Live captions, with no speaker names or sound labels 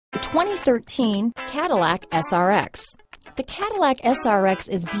2013 Cadillac SRX. The Cadillac SRX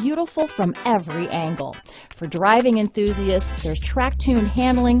is beautiful from every angle. For driving enthusiasts, there's track-tuned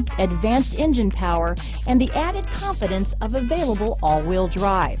handling, advanced engine power, and the added confidence of available all-wheel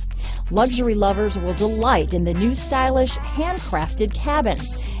drive. Luxury lovers will delight in the new stylish, handcrafted cabin.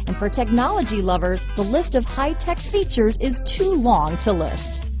 And for technology lovers, the list of high-tech features is too long to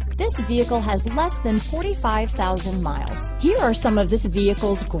list. This vehicle has less than 45,000 miles. Here are some of this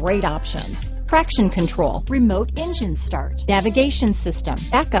vehicle's great options: traction control, remote engine start, navigation system,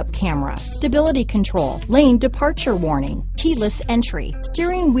 backup camera, stability control, lane departure warning, keyless entry,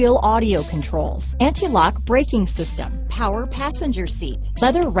 steering wheel audio controls, anti-lock braking system, power passenger seat,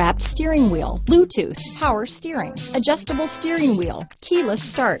 leather-wrapped steering wheel, Bluetooth, power steering, adjustable steering wheel, keyless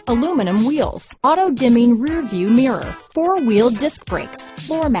start, aluminum wheels, auto-dimming rear view mirror, four-wheel disc brakes,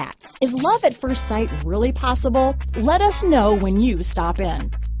 floor mats. Is love at first sight really possible? Let us know when you stop in.